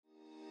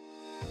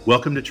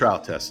Welcome to Trial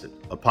Tested,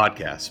 a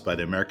podcast by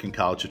the American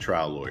College of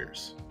Trial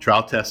Lawyers.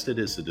 Trial Tested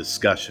is a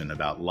discussion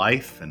about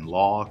life and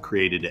law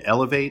created to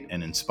elevate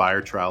and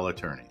inspire trial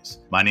attorneys.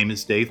 My name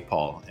is Dave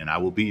Paul, and I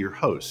will be your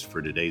host for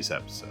today's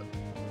episode.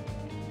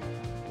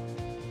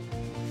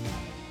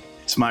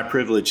 It's my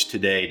privilege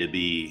today to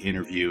be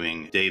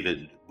interviewing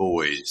David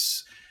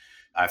Boies.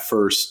 I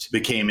first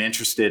became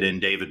interested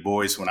in David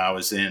Boies when I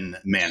was in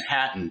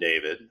Manhattan,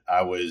 David.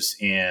 I was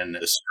in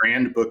the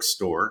Strand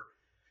bookstore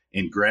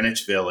in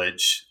Greenwich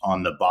Village.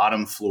 On the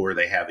bottom floor,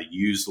 they have a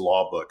used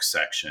law book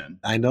section.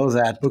 I know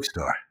that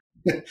bookstore.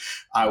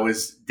 I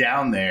was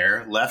down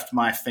there, left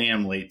my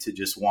family to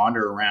just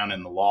wander around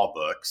in the law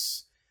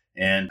books,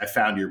 and I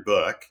found your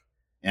book,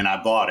 and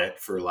I bought it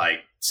for like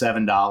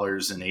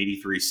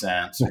 $7.83 or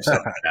something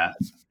like that.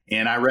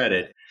 And I read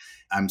it.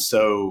 I'm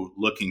so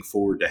looking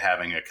forward to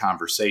having a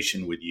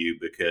conversation with you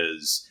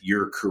because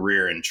your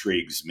career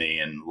intrigues me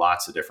in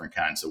lots of different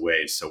kinds of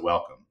ways. So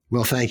welcome.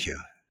 Well, thank you.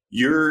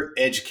 Your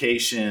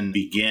education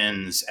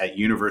begins at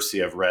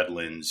University of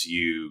Redlands.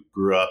 You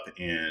grew up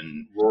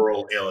in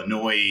rural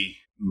Illinois.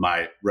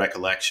 My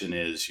recollection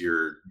is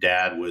your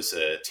dad was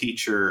a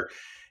teacher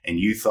and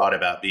you thought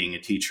about being a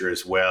teacher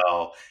as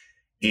well.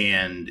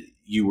 And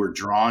you were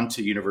drawn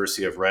to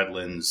University of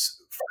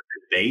Redlands for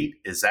debate.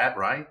 Is that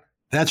right?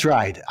 That's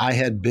right. I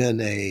had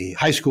been a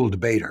high school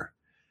debater,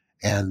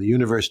 and the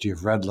University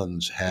of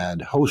Redlands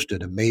had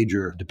hosted a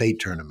major debate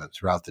tournament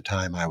throughout the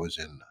time I was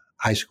in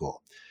high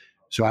school.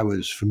 So I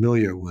was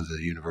familiar with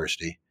the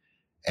university.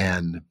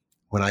 And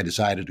when I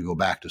decided to go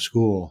back to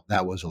school,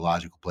 that was a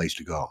logical place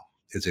to go.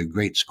 It's a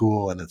great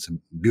school and it's a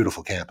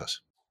beautiful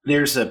campus.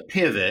 There's a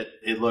pivot,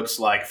 it looks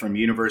like, from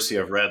University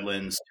of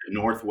Redlands to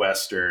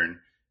Northwestern,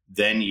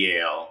 then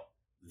Yale,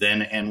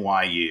 then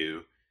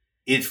NYU.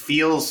 It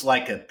feels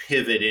like a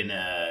pivot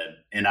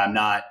and I'm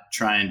not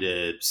trying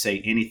to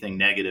say anything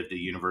negative to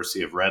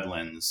University of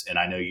Redlands, and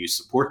I know you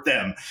support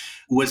them.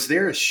 Was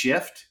there a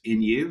shift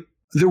in you?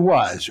 There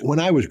was. When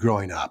I was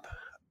growing up,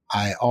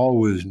 I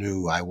always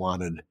knew I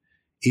wanted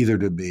either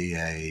to be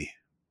a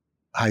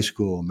high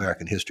school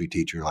American history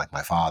teacher like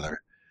my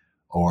father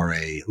or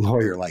a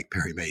lawyer like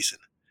Perry Mason.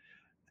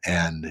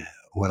 And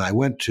when I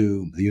went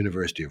to the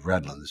University of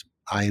Redlands,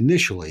 I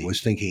initially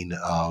was thinking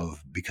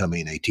of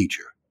becoming a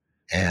teacher.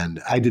 And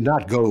I did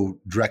not go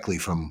directly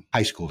from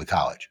high school to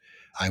college.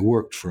 I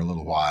worked for a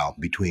little while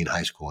between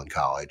high school and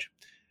college.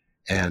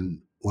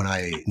 And when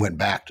I went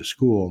back to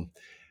school,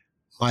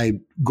 my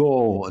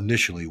goal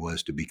initially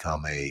was to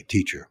become a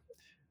teacher.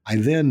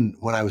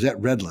 When I was at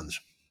Redlands,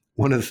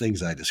 one of the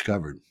things I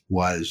discovered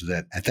was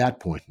that at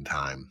that point in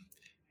time,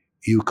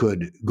 you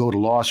could go to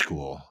law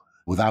school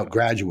without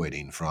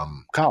graduating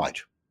from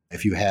college.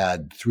 If you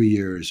had 3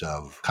 years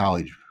of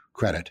college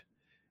credit,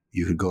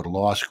 you could go to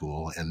law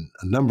school, and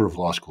a number of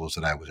law schools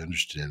that I was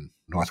interested in,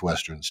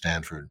 Northwestern,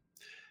 Stanford,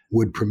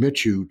 would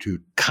permit you to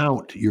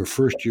count your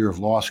first year of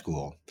law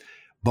school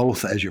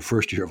both as your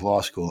first year of law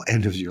school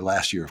and as your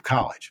last year of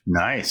college.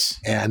 Nice.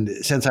 And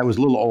since I was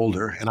a little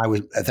older, and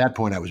at that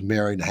point I was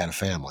married and I had a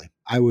family,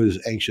 I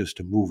was anxious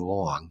to move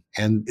along.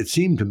 And it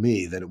seemed to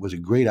me that it was a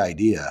great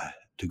idea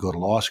to go to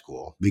law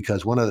school,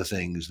 because one of the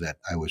things that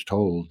I was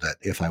told that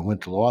if I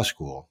went to law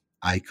school,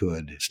 I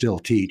could still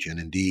teach, and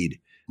indeed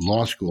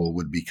law school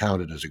would be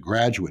counted as a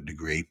graduate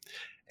degree.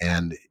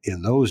 And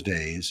in those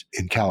days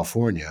in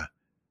California,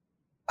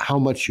 how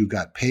much you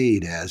got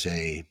paid as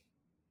a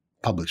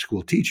public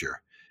school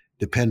teacher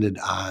depended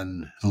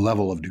on the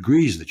level of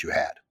degrees that you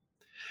had.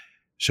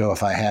 So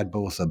if I had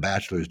both a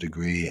bachelor's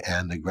degree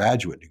and a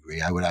graduate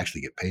degree, I would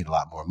actually get paid a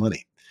lot more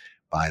money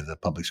by the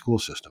public school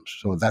systems.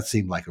 So that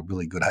seemed like a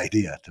really good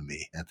idea to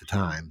me at the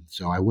time.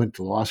 So I went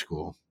to law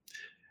school,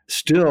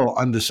 still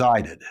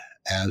undecided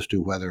as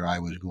to whether I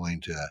was going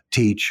to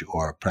teach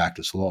or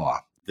practice law.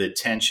 The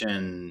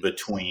tension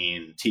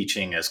between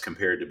teaching as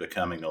compared to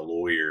becoming a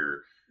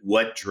lawyer,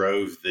 what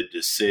drove the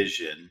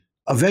decision?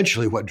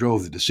 Eventually, what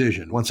drove the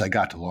decision, once I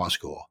got to law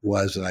school,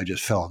 was that I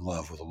just fell in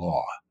love with the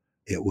law.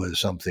 It was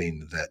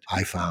something that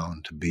I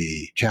found to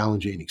be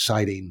challenging,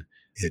 exciting.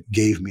 It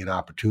gave me an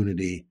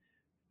opportunity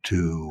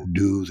to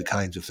do the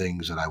kinds of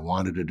things that I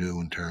wanted to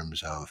do in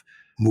terms of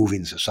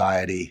moving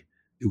society.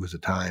 It was a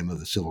time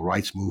of the civil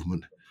rights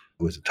movement.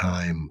 It was a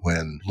time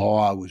when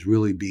law was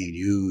really being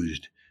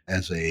used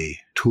as a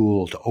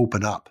tool to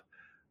open up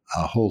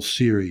a whole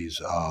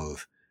series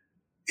of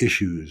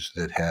issues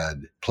that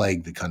had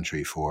plagued the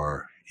country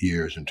for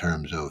years in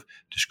terms of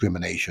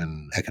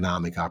discrimination,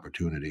 economic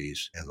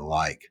opportunities, and the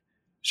like.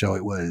 So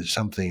it was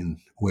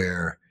something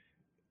where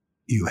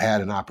you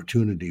had an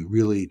opportunity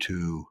really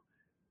to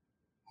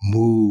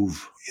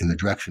move in the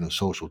direction of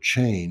social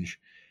change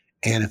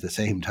and at the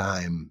same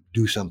time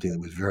do something that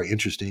was very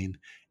interesting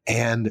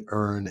and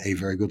earn a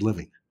very good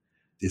living.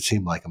 It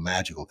seemed like a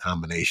magical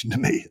combination to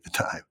me at the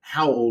time.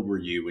 How old were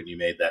you when you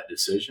made that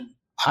decision?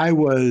 I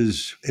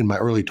was in my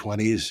early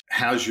 20s.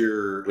 How's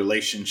your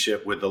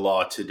relationship with the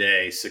law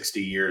today, 60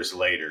 years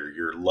later,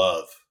 your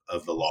love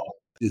of the law?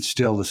 It's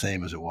still the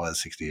same as it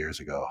was 60 years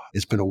ago.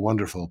 It's been a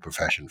wonderful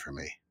profession for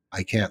me.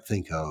 I can't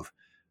think of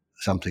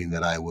something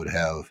that I would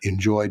have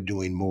enjoyed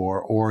doing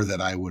more or that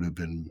I would have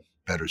been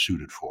better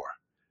suited for.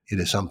 It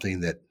is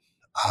something that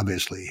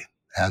obviously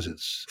has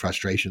its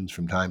frustrations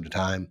from time to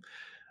time.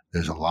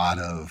 There's a lot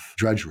of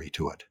drudgery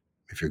to it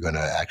if you're going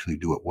to actually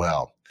do it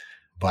well.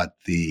 But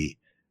the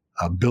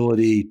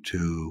ability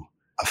to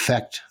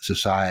affect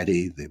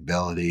society, the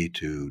ability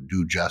to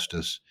do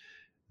justice,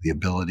 the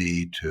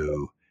ability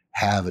to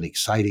have an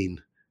exciting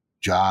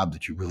job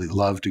that you really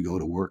love to go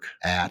to work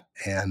at,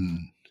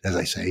 and as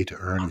I say, to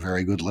earn a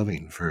very good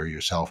living for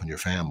yourself and your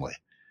family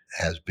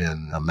has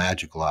been a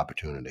magical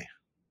opportunity.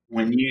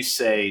 When you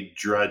say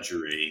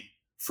drudgery,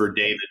 for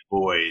David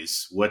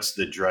Boies, what's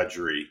the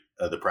drudgery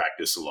of the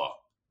practice of law?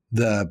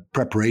 The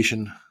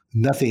preparation.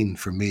 Nothing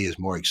for me is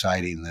more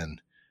exciting than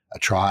a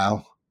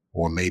trial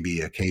or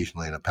maybe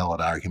occasionally an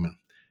appellate argument.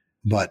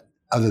 But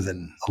other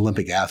than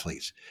Olympic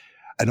athletes,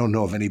 I don't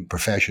know of any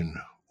profession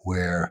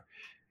where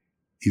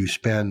you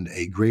spend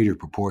a greater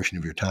proportion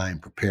of your time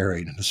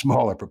preparing and a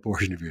smaller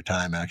proportion of your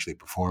time actually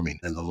performing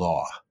than the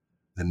law.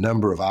 The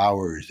number of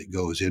hours that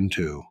goes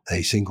into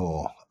a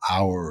single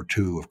hour or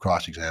two of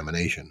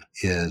cross-examination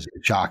is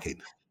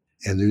shocking.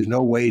 And there's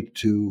no way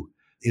to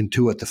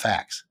intuit the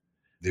facts.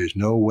 There's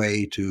no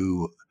way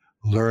to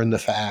learn the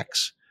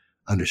facts,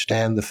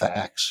 understand the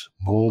facts,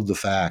 mold the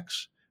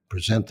facts,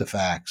 present the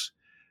facts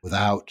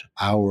without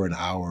hour and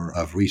hour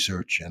of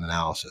research and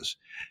analysis.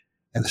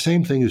 And the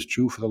same thing is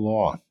true for the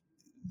law.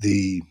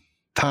 The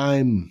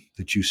time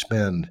that you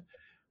spend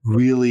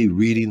really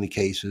reading the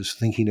cases,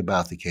 thinking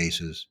about the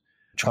cases,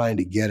 trying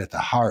to get at the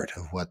heart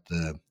of what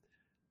the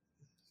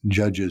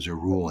judges are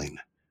ruling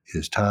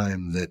is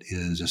time that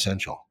is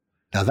essential.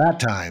 Now, that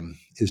time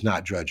is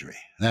not drudgery.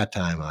 That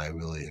time I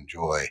really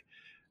enjoy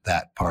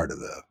that part of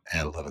the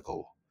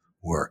analytical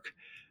work.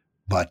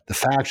 But the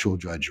factual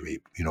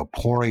drudgery,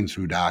 pouring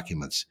through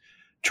documents,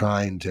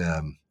 trying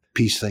to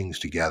piece things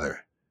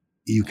together,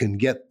 you can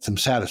get some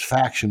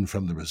satisfaction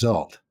from the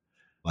result,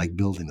 like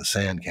building a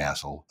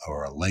sandcastle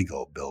or a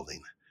Lego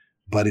building,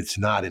 but it's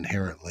not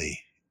inherently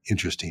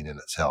interesting in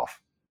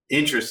itself.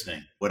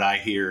 Interesting. What I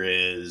hear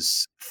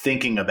is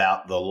thinking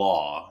about the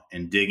law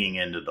and digging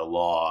into the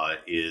law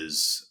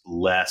is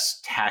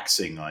less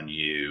taxing on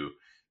you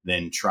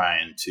than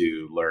trying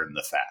to learn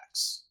the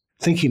facts.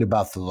 Thinking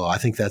about the law, I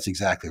think that's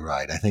exactly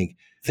right. I think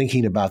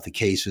thinking about the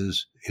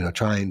cases,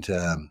 trying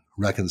to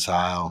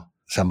reconcile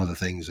some of the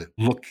things that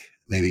look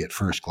maybe at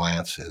first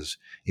glance as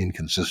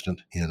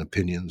inconsistent in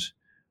opinions,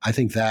 I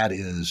think that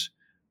is,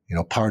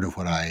 part of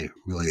what I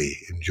really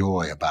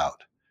enjoy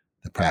about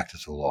the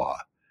practice of law.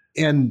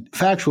 And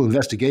factual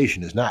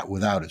investigation is not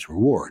without its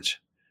rewards.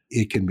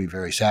 It can be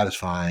very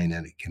satisfying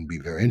and it can be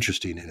very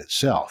interesting in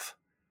itself.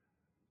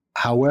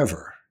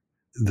 However,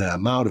 the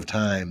amount of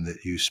time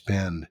that you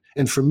spend,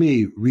 and for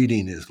me,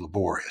 reading is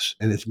laborious,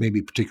 and it's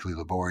maybe particularly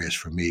laborious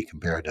for me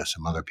compared to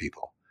some other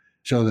people.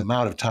 So the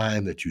amount of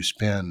time that you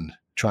spend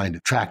trying to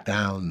track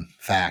down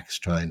facts,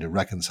 trying to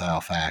reconcile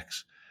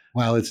facts,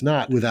 while it's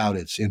not without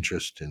its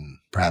interest and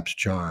perhaps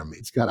charm,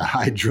 it's got a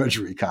high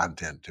drudgery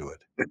content to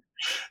it.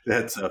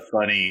 That's a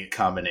funny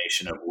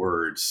combination of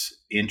words,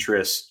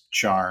 interest,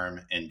 charm,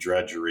 and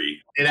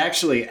drudgery. It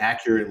actually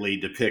accurately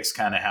depicts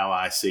kind of how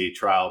I see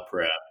trial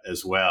prep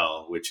as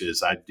well, which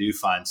is I do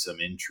find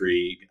some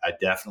intrigue. I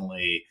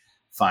definitely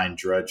find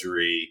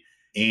drudgery,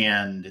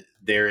 and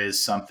there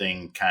is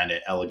something kind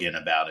of elegant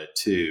about it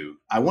too.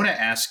 I want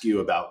to ask you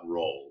about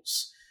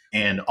roles.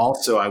 And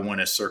also I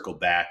want to circle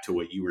back to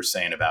what you were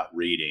saying about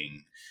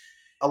reading.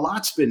 A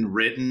lot's been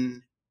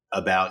written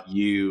about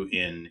you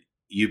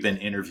you've been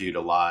interviewed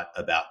a lot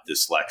about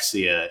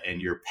dyslexia and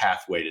your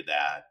pathway to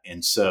that.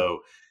 And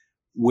so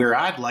where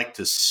I'd like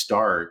to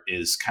start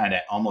is kind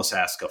of almost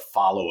ask a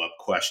follow-up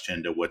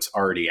question to what's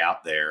already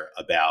out there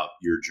about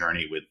your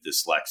journey with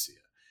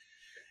dyslexia.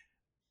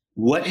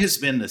 What has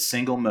been the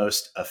single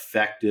most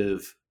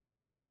effective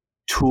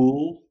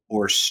tool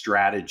or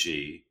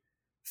strategy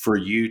for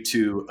you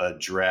to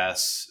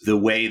address the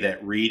way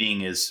that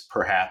reading is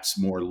perhaps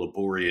more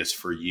laborious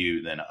for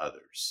you than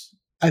others?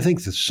 I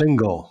think the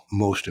single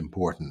most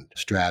important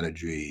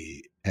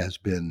strategy has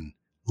been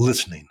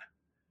listening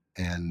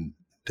and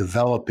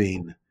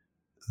developing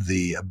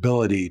the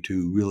ability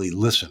to really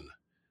listen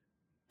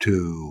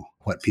to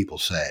what people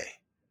say.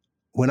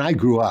 When I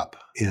grew up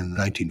in the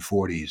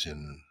 1940s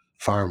in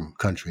farm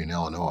country in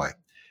Illinois,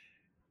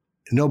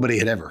 nobody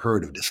had ever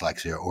heard of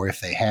dyslexia, or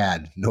if they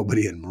had,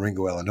 nobody in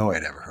Marengo, Illinois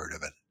had ever heard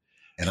of it.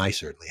 And I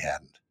certainly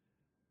hadn't.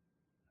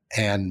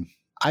 And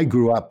I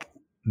grew up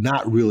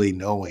not really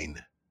knowing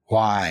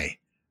why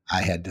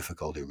I had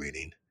difficulty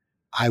reading.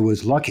 I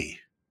was lucky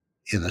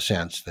in the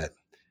sense that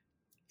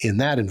in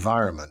that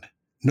environment,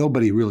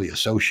 nobody really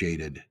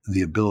associated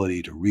the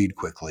ability to read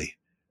quickly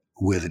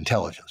with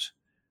intelligence.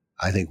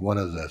 I think one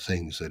of the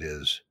things that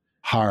is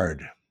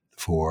hard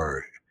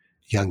for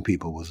young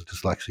people with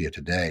dyslexia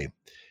today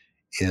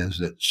is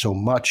that so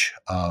much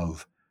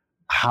of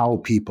how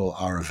people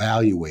are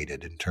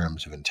evaluated in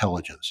terms of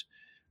intelligence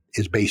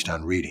is based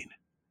on reading.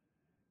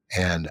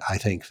 And I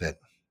think that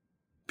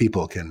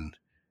people can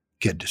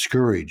get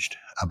discouraged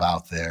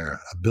about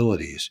their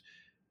abilities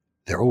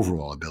their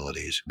overall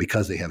abilities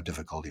because they have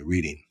difficulty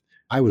reading.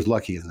 I was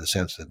lucky in the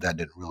sense that that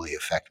didn't really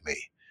affect me.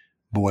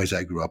 Boys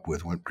I grew up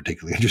with weren't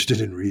particularly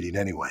interested in reading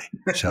anyway,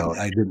 so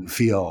I didn't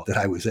feel that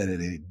I was at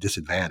any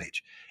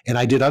disadvantage. And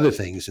I did other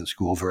things in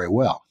school very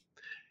well.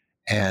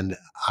 And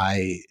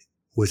I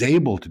was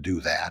able to do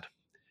that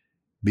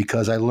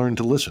because I learned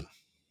to listen.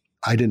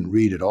 I didn't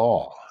read at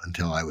all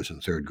until I was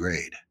in third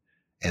grade.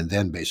 And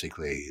then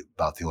basically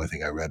about the only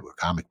thing I read were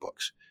comic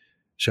books.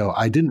 So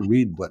I didn't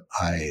read what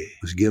I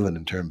was given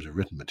in terms of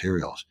written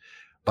materials,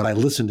 but I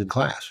listened in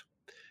class.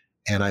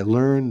 And I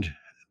learned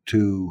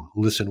to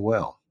listen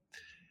well.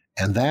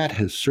 And that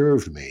has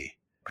served me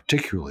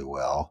particularly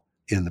well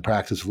in the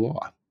practice of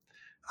law.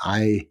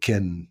 I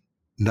can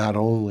not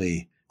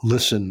only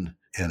listen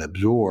and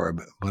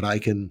absorb, but I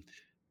can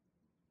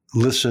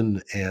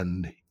listen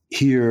and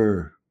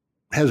hear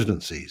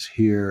hesitancies,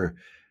 hear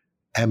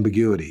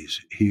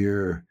ambiguities,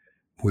 hear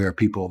where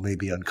people may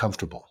be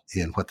uncomfortable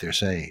in what they're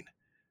saying.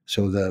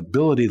 So the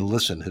ability to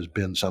listen has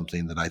been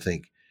something that I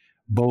think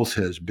both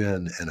has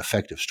been an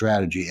effective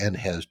strategy and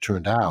has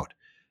turned out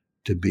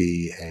to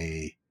be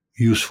a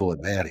useful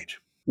advantage.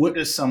 What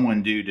does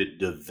someone do to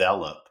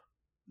develop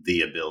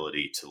the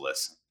ability to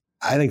listen?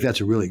 I think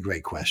that's a really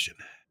great question,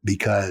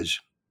 because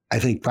I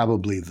think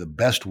probably the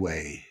best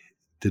way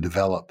to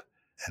develop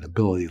an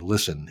ability to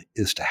listen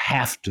is to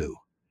have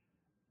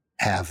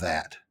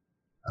that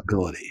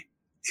ability.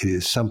 It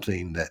is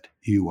something that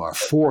you are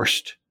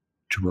forced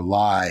to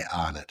rely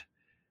on it.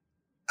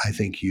 I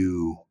think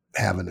you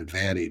have an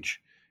advantage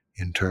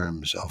in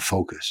terms of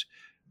focus.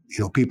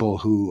 People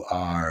who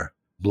are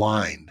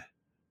blind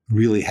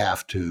really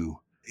have to,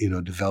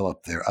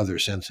 develop their other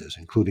senses,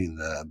 including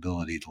the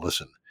ability to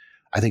listen.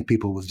 I think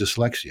people with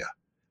dyslexia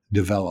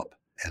develop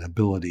an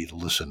ability to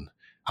listen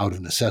out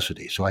of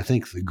necessity. So I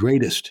think the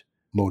greatest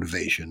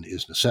motivation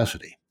is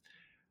necessity.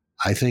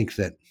 I think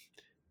that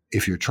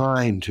if you're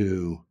trying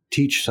to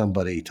teach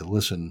somebody to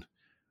listen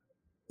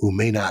who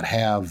may not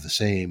have the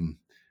same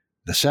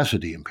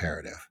necessity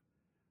imperative,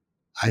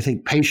 I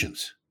think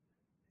patience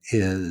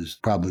is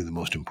probably the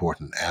most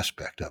important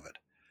aspect of it.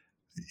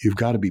 You've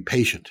got to be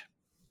patient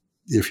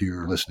if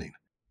you're listening.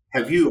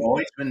 Have you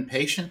always been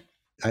patient?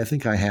 I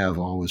think I have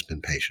always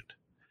been patient.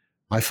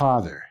 My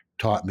father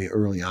taught me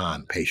early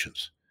on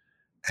patience,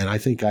 and I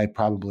think I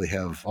probably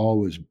have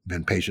always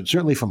been patient,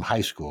 certainly from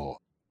high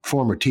school.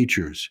 Former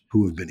teachers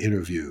who have been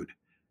interviewed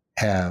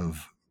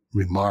have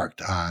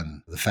remarked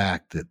on the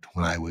fact that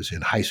when I was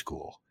in high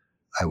school,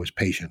 I was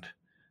patient.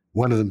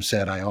 One of them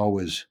said I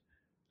always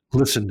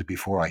listened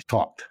before I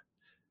talked,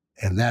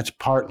 and that's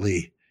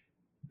partly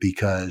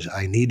because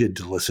I needed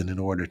to listen in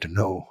order to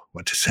know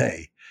what to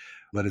say.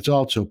 But it's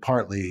also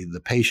partly the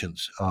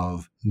patience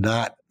of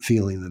not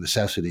feeling the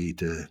necessity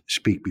to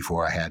speak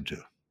before I had to.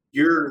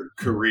 Your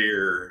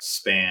career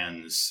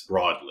spans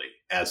broadly.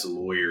 As a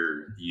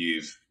lawyer,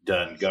 you've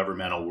done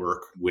governmental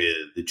work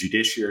with the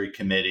Judiciary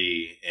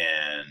Committee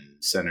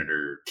and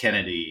Senator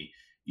Kennedy.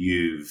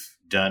 You've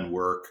done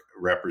work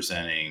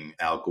representing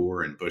Al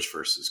Gore and Bush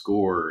versus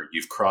Gore.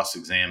 You've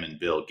cross-examined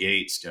Bill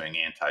Gates doing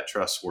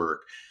antitrust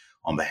work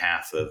on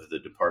behalf of the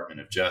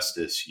Department of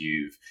Justice.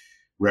 You've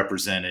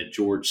represented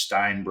George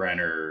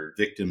Steinbrenner,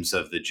 victims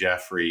of the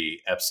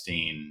Jeffrey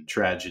Epstein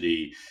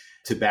tragedy,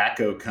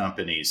 tobacco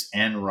companies,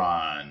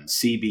 Enron,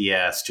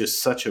 CBS,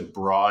 just such a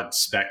broad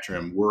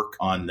spectrum, work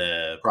on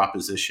the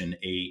Proposition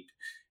 8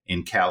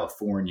 in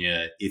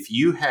California. If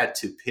you had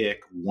to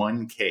pick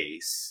one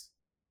case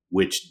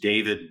which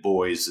David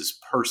Boies is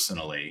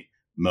personally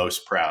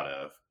most proud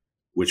of,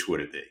 which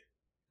would it be?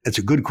 It's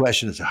a good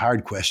question. It's a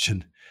hard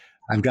question.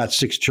 I've got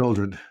 6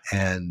 children,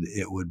 and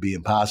it would be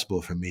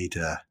impossible for me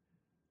to,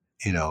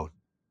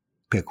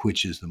 pick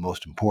which is the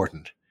most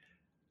important.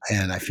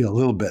 And I feel a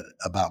little bit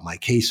about my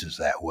cases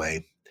that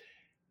way.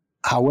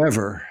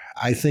 However,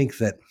 I think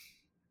that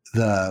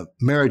the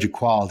marriage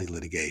equality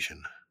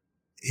litigation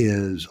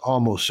is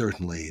almost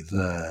certainly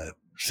the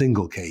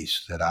single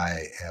case that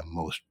I am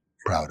most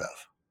proud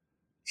of.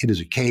 It is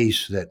a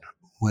case that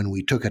when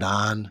we took it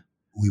on,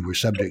 we were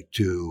subject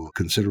to a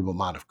considerable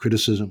amount of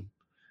criticism,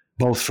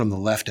 both from the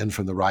left and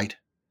from the right.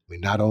 I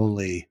mean, not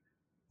only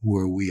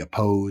were we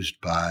opposed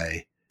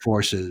by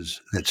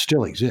forces that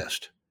still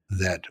exist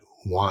that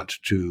want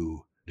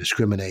to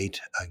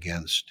discriminate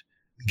against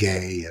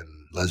gay and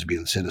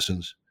lesbian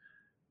citizens,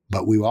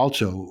 but we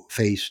also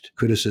faced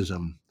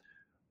criticism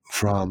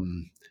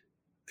from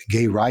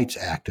gay rights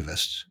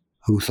activists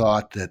who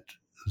thought that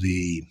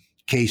the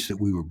case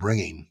that we were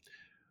bringing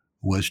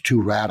was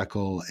too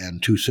radical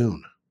and too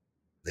soon.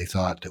 They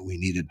thought that we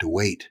needed to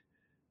wait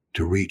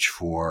to reach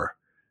for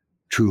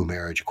true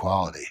marriage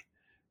equality,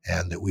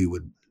 and that we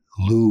would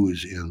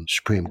lose in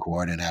Supreme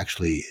Court and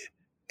actually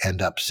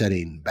end up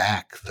setting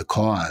back the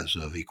cause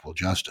of equal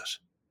justice.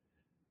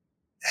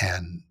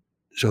 And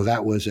so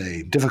that was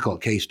a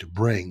difficult case to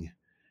bring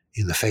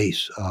in the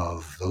face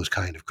of those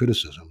kind of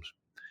criticisms.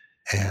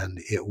 And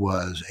it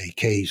was a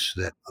case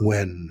that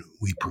when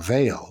we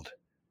prevailed,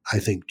 I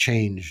think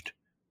changed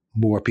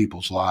more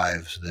people's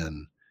lives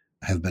than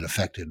have been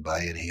affected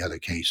by any other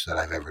case that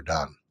I've ever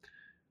done.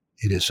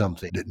 It is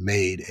something that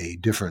made a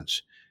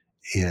difference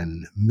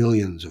in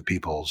millions of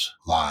people's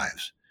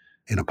lives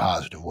in a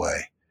positive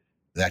way.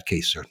 That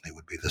case certainly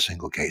would be the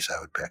single case I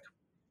would pick.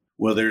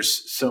 Well,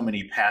 there's so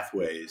many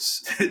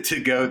pathways to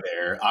go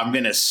there. I'm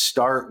going to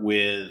start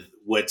with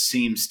what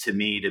seems to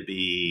me to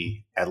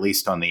be, at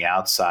least on the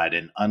outside,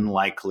 an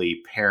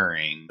unlikely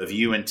pairing of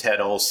you and Ted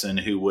Olson,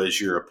 who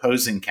was your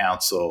opposing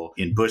counsel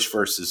in Bush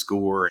versus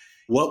Gore.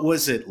 What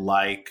was it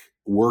like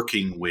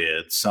working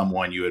with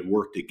someone you had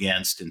worked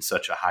against in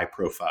such a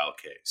high-profile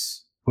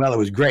case? Well, it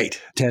was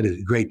great. Ted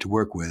is great to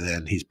work with,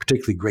 and he's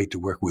particularly great to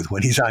work with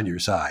when he's on your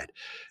side.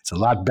 It's a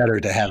lot better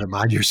to have him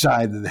on your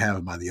side than to have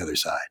him on the other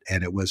side.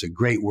 And it was a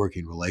great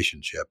working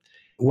relationship.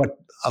 What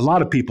a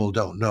lot of people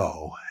don't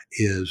know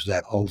is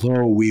that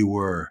although we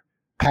were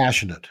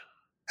passionate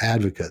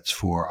advocates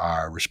for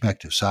our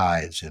respective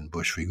sides in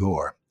Bush v.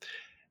 Gore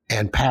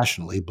and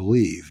passionately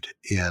believed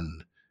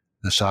in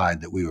the side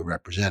that we were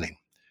representing,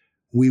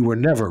 we were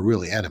never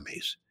really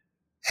enemies.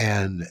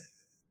 And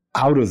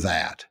out of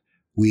that,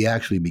 we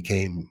actually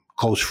became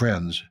close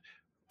friends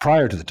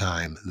prior to the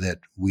time that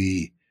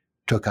we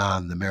took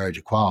on the marriage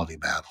equality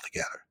battle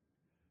together.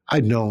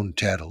 I'd known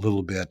Ted a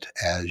little bit,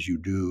 as you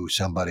do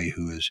somebody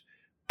who is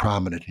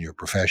prominent in your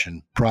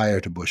profession prior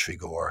to Bush v.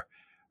 Gore,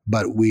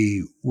 but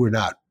we were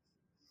not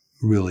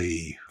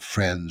really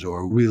friends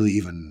or really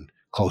even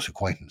close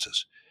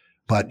acquaintances.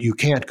 But you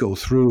can't go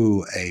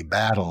through a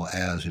battle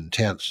as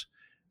intense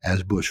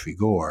as Bush v.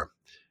 Gore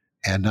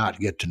and not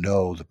get to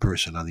know the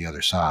person on the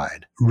other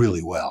side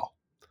really well.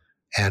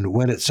 And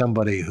when it's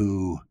somebody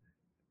who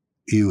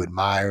you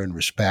admire and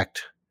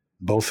respect,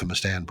 both from a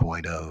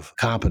standpoint of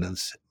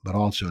competence, but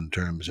also in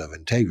terms of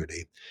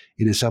integrity,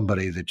 it is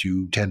somebody that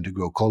you tend to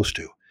grow close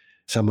to.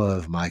 Some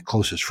of my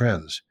closest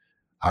friends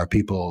are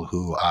people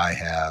who I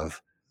have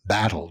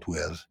battled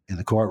with in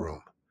the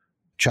courtroom.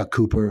 Chuck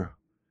Cooper,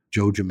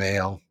 Joe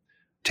Jamail,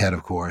 Ted,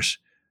 of course,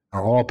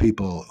 are all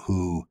people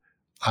who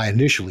I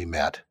initially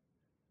met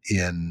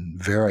in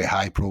very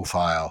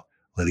high-profile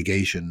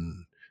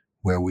litigation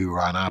where we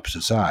were on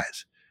opposite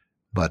sides,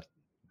 but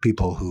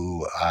people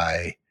who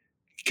I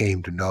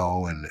came to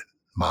know and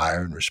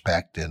admire and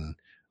respect and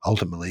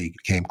ultimately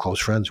became close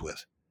friends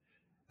with.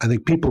 I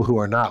think people who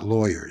are not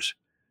lawyers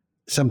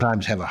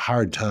sometimes have a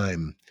hard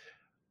time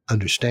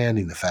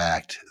understanding the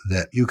fact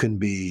that you can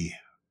be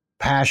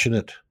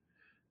passionate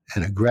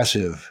and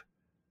aggressive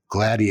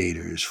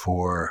gladiators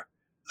for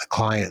the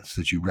clients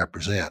that you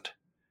represent,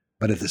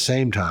 but at the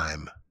same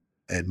time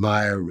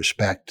admire,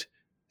 respect,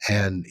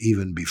 and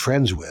even be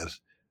friends with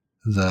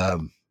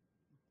the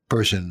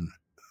person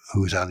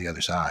who's on the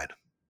other side.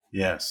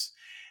 Yes.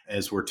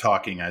 As we're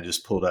talking, I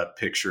just pulled up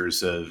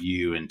pictures of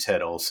you and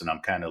Ted Olson.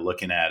 I'm kind of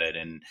looking at it.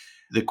 And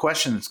the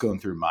question that's going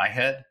through my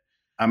head,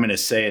 I'm going to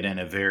say it in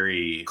a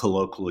very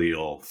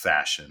colloquial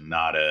fashion,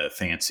 not a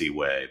fancy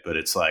way, but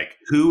it's like,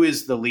 who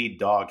is the lead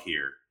dog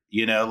here?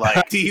 You know,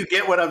 like, do you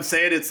get what I'm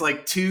saying? It's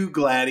like two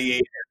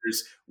gladiators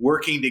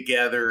working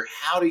together.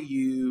 How do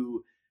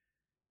you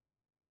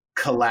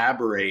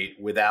collaborate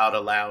without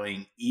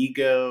allowing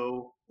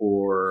ego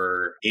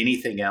or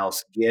anything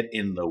else get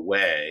in the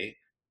way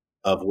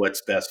of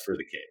what's best for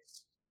the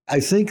case?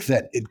 I think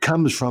that it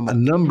comes from a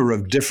number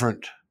of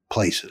different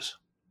places.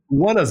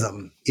 One of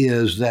them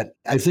is that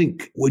I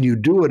think when you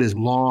do it as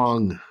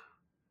long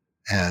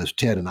as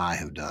Ted and I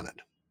have done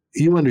it,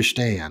 you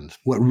understand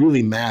what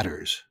really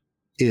matters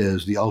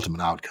is the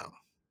ultimate outcome.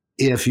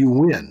 If you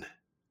win,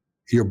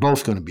 you're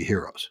both going to be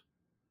heroes.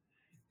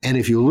 And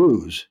if you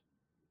lose,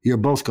 you're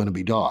both going to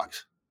be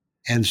dogs.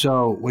 And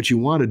so what you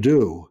want to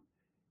do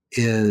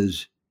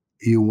is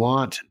you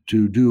want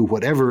to do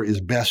whatever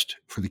is best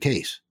for the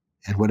case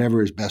and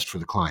whatever is best for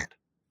the client.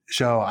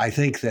 So I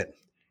think that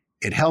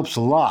it helps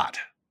a lot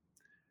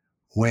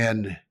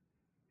when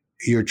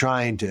you're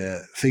trying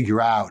to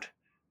figure out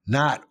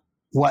not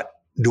what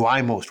do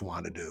I most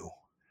want to do,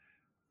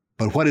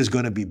 but what is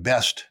going to be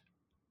best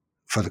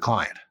for the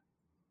client.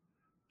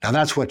 Now,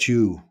 that's what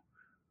you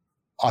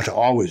ought to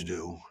always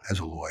do as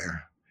a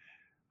lawyer,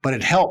 but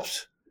it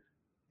helps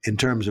in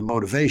terms of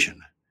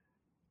motivation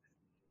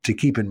to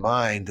keep in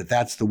mind that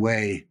that's the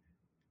way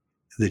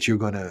that you're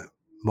going to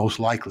most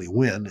likely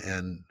win,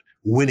 and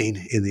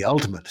winning in the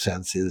ultimate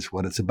sense is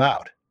what it's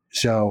about.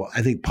 So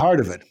I think part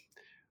of it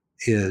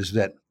is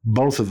that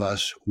both of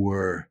us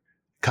were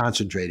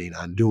concentrating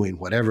on doing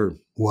whatever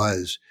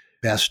was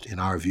best in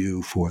our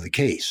view for the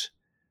case.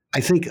 I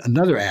think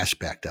another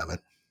aspect of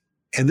it,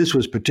 and this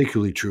was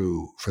particularly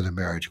true for the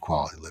marriage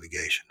equality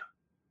litigation,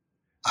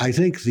 I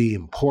think the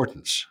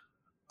importance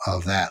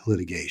of that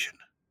litigation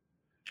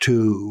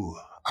to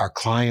our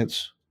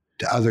clients,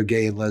 to other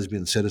gay and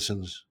lesbian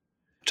citizens,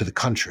 to the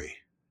country,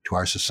 to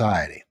our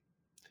society,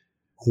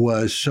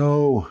 was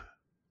so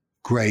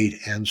great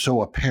and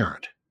so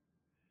apparent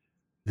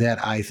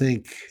that I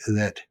think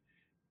that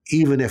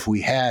even if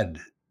we had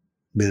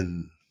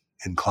been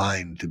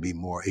inclined to be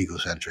more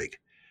egocentric,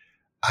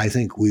 I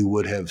think we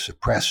would have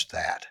suppressed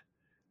that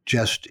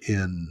just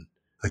in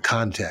the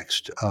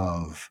context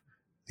of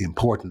the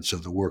importance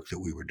of the work that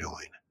we were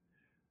doing.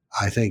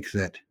 I think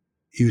that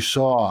you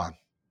saw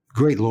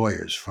great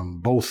lawyers from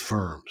both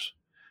firms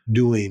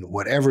doing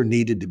whatever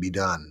needed to be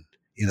done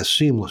in a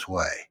seamless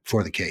way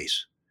for the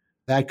case.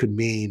 That could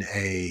mean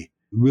a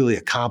really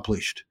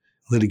accomplished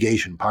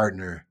litigation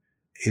partner,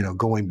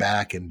 going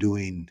back and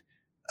doing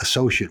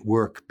associate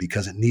work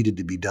because it needed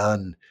to be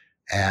done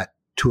at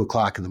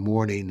 2:00 in the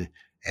morning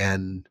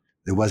and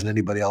there wasn't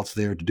anybody else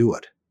there to do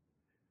it.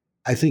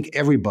 I think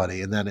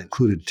everybody, and that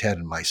included Ted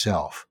and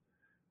myself,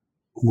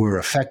 were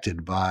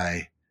affected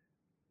by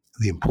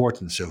the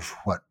importance of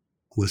what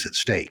was at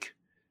stake.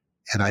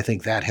 And I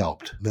think that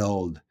helped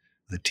meld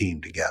the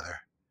team together.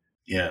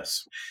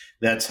 Yes,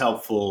 that's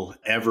helpful.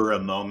 Ever a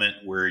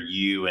moment where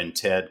you and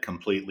Ted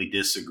completely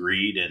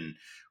disagreed and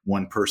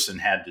one person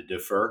had to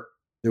defer?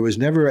 There was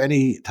never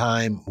any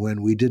time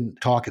when we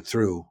didn't talk it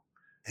through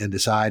and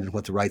decide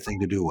what the right thing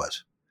to do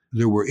was.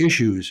 There were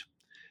issues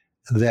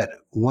that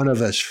one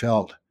of us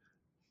felt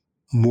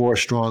more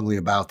strongly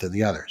about than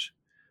the others.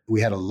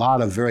 We had a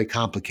lot of very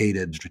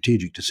complicated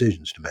strategic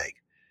decisions to make.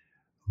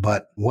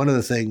 But one of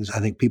the things I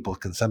think people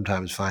can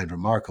sometimes find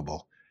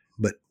remarkable,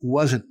 but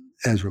wasn't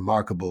as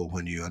remarkable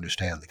when you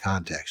understand the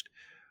context,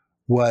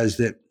 was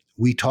that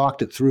we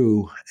talked it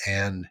through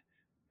and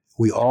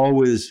we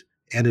always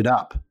ended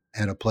up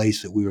at a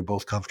place that we were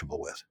both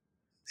comfortable with.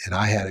 And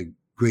I had a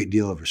great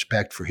deal of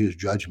respect for his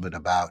judgment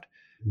about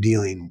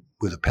dealing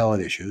with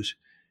appellate issues.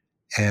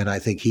 And I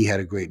think he had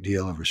a great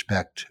deal of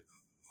respect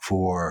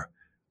for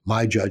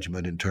my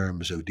judgment in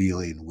terms of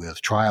dealing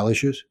with trial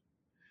issues.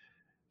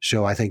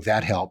 So I think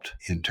that helped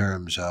in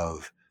terms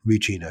of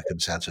reaching a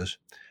consensus.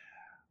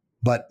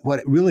 But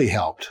what really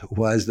helped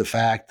was the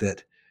fact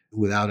that,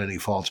 without any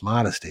false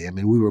modesty,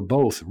 we were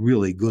both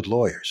really good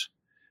lawyers.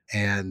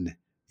 And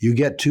you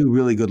get two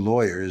really good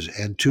lawyers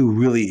and two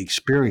really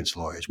experienced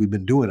lawyers. We've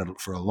been doing it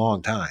for a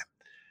long time.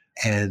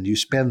 And you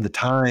spend the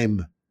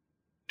time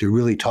to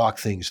really talk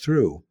things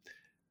through.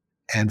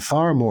 And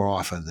far more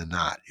often than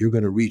not, you're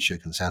going to reach a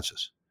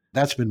consensus.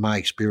 That's been my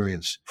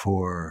experience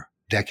for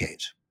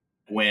decades.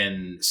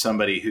 When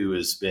somebody who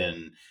has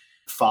been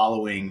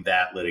following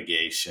that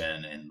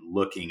litigation and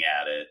looking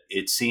at it,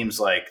 it seems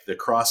like the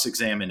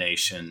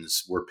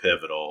cross-examinations were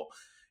pivotal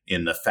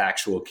in the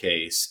factual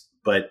case.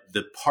 But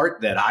the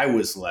part that I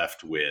was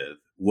left with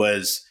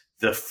was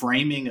the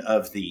framing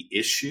of the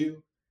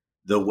issue,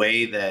 the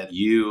way that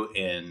you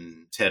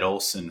and Ted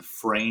Olson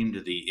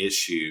framed the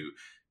issue,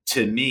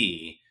 to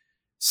me,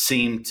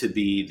 seemed to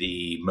be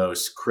the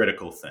most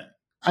critical thing.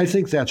 I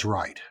think that's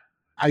right.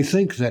 I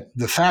think that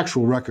the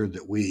factual record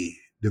that we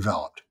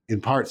developed,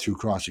 in part through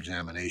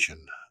cross-examination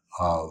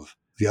of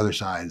the other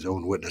side's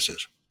own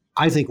witnesses,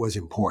 I think was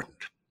important.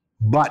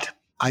 But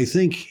I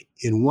think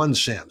in one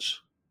sense,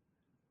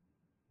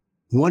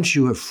 once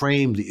you have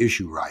framed the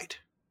issue right,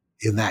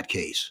 in that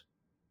case,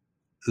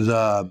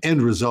 the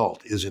end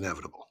result is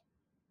inevitable.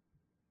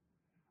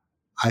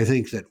 I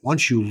think that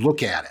once you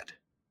look at it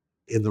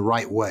in the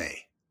right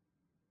way,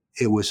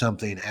 it was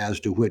something as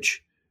to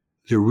which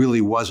there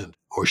really wasn't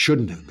or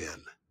shouldn't have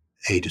been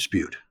a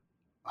dispute.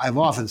 I've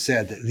often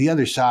said that the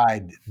other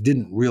side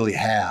didn't really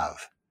have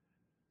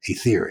a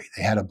theory.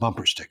 They had a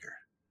bumper sticker.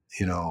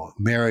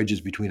 Marriage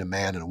is between a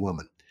man and a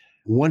woman.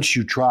 Once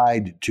you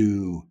tried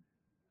to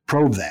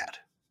probe that,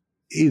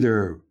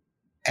 either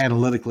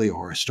analytically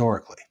or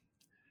historically,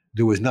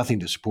 there was nothing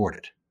to support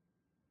it.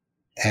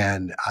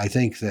 And I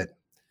think that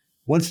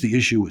once the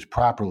issue was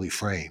properly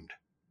framed,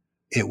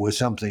 it was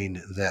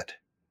something that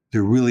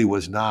there really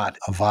was not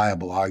a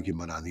viable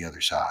argument on the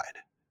other side.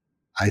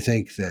 I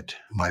think that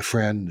my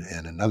friend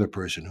and another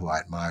person who I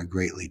admire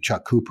greatly,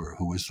 Chuck Cooper,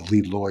 who was the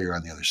lead lawyer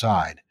on the other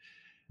side,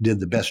 did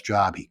the best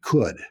job he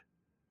could,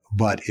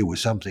 but it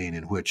was something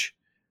in which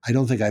I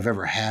don't think I've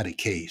ever had a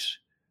case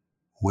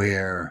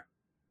where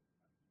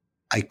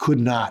I could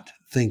not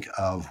think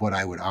of what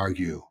I would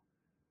argue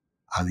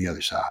on the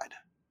other side.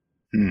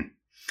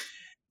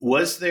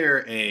 Was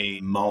there a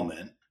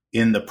moment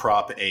in the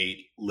Prop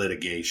 8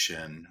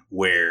 litigation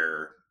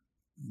where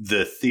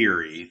the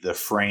theory, the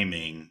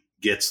framing,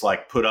 gets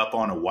put up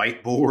on a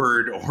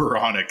whiteboard or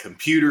on a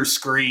computer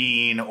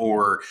screen,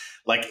 or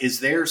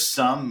is there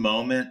some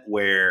moment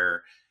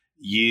where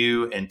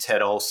you and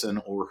Ted Olson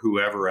or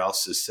whoever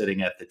else is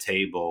sitting at the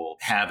table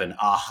have an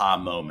aha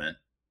moment?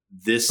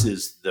 This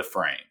is the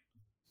frame.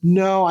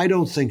 No, I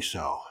don't think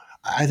so.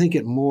 I think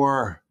it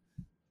more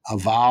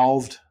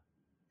evolved,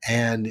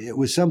 and it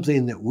was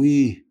something that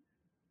we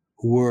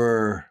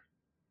were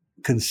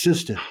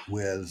consistent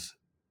with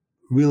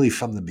really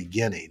from the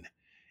beginning.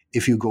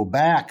 If you go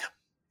back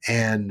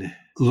and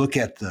look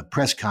at the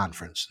press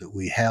conference that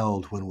we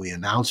held when we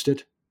announced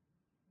it,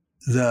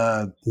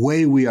 the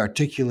way we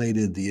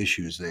articulated the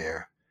issues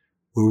there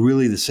were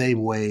really the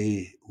same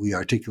way we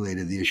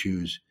articulated the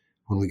issues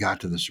when we got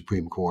to the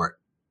Supreme Court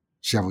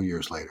several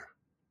years later.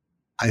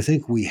 I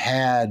think we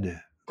had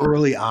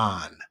early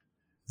on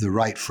the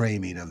right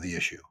framing of the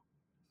issue.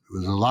 It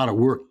was a lot of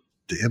work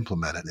to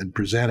implement it and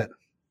present it.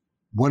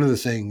 One of the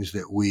things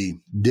that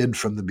we did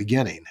from the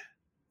beginning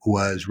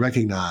was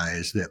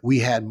recognize that we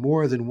had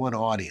more than one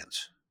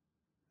audience.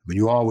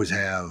 You always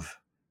have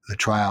the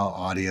trial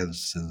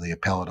audience and the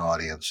appellate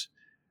audience,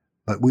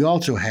 but we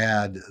also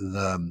had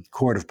the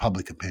court of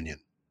public opinion.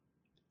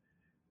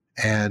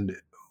 And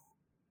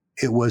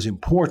it was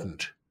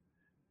important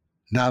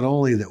not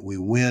only that we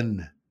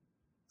win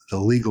the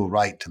legal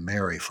right to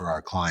marry for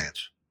our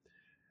clients,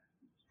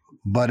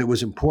 but it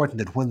was important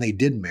that when they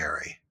did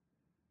marry,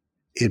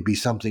 it be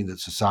something that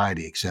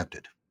society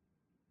accepted.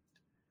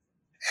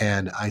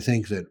 And I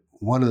think that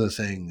one of the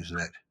things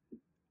that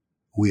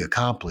we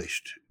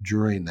accomplished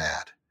during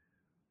that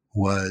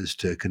was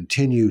to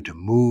continue to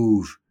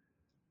move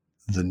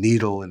the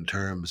needle in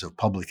terms of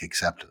public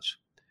acceptance.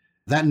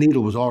 That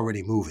needle was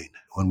already moving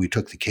when we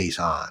took the case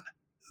on.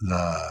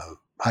 The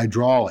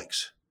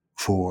hydraulics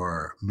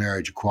for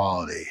marriage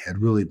equality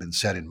had really been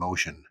set in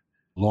motion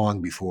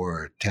long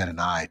before Ted and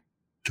I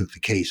took the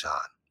case on.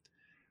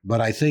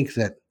 But I think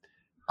that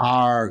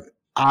our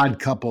odd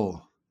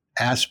couple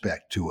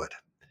aspect to it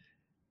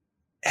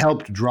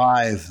helped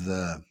drive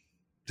the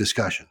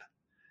discussion,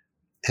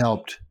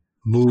 helped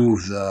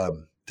move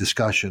the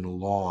discussion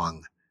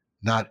along,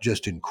 not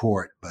just in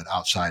court, but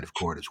outside of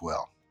court as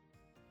well.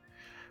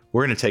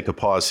 We're going to take a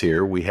pause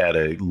here. We had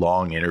a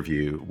long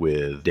interview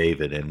with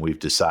David, and we've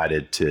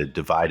decided to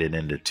divide it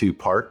into two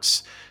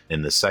parts.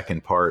 In the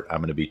second part, I'm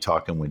going to be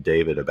talking with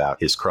David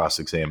about his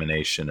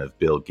cross-examination of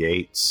Bill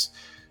Gates,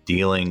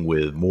 dealing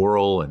with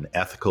moral and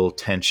ethical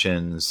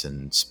tensions,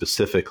 and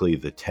specifically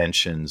the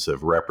tensions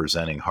of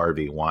representing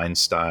Harvey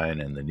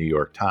Weinstein and the New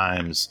York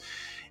Times.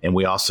 And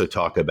we also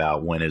talk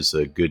about when is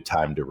a good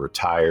time to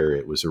retire.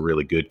 It was a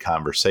really good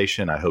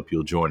conversation. I hope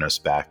you'll join us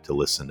back to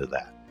listen to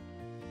that.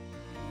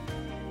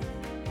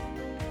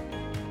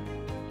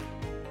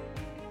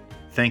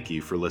 Thank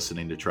you for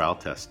listening to Trial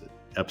Tested.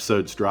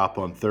 Episodes drop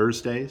on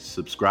Thursdays.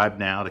 Subscribe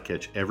now to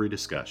catch every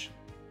discussion.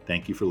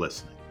 Thank you for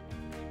listening.